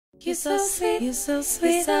You're so sweet, you're so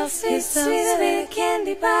sweet, you're so sweet, you're so sweeter than a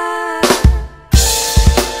candy bar.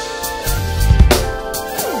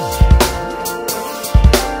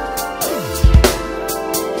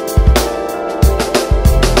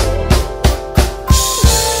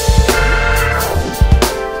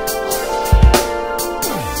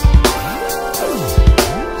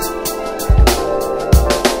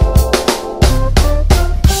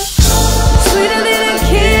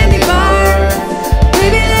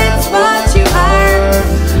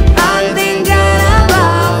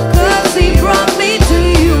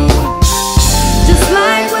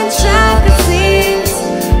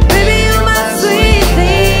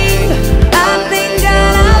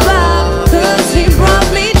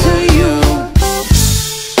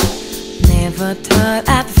 Never thought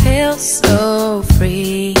I'd feel so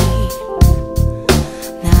free.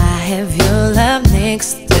 Now I have your love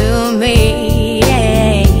next to me,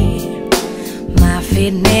 yeah. My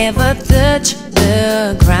feet never touch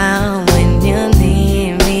the ground when you're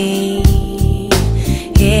near me,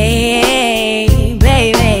 yeah,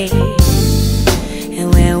 baby.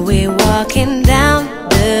 And when we're walking down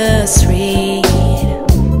the street,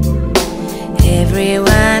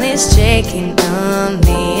 everyone is checking on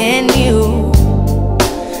me and you.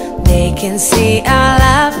 They can see our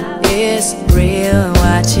love is real.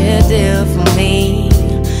 What you do for me,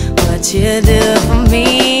 what you do for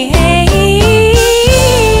me, hey.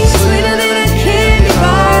 Sweeter than a candy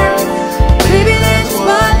bar, baby, that's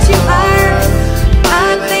what you are.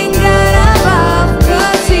 I thank God above,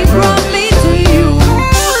 'cause he brought me to you.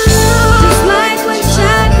 Just like when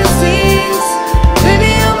Suga sings, baby,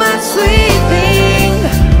 you're my sweet thing.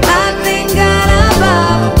 I thank God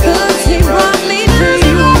above, 'cause he brought me to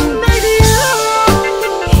you.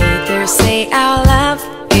 Haters say our love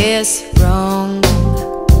is wrong.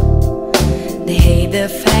 They hate the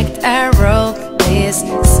fact I wrote this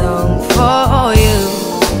song for you.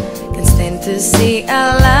 Can't stand to see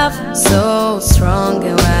our love so strong,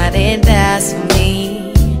 and what it does for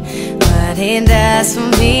me, what it does for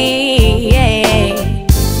me, yeah.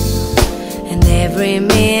 And every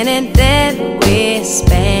minute that we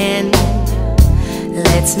spend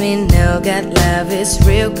lets me know God love is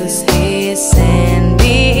real, 'cause he sent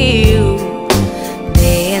me you.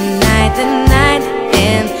 Day and night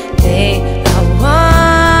and they are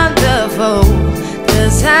wonderful,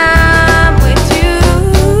 'cause I'm with you.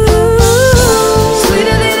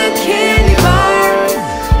 Sweeter than a candy bar,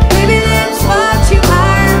 baby, that's what you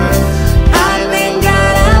are. I thank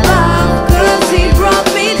God above, 'cause he brought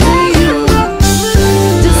me to you.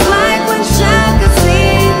 Just like when Suga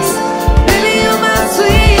sings, baby, you're my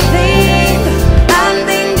sweet thing. I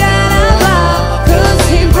thank God above, 'cause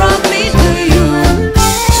he brought me to you.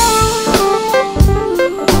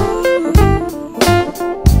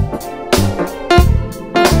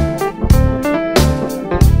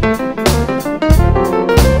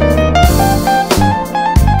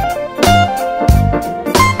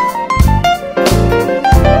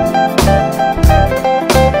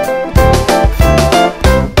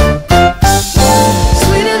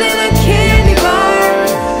 Sweeter than a candy bar,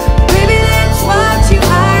 baby, that's what you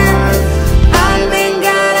are. I thank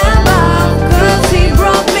God above, 'cause he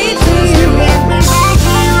brought me to you.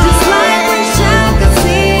 Just like when Suga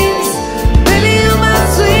sings, baby, you're my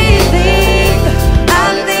sweet thing. I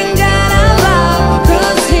thank God above,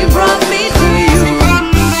 'cause he brought me to you.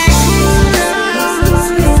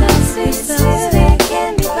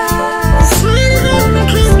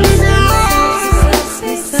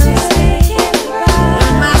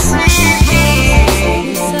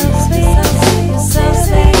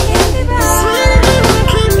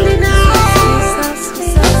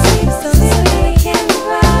 Candy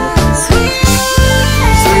bar.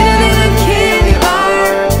 Sweeter than a candy bar,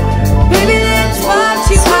 baby, that's what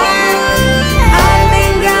you are. I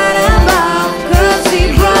thank God above, 'cause he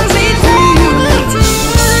brought me to you.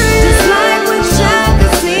 Just like when Suga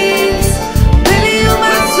sings, baby, you're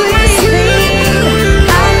my sweet thing.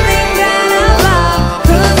 I thank God above,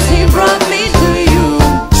 'cause he brought me to you.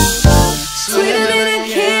 Sweeter than a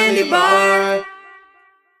candy bar.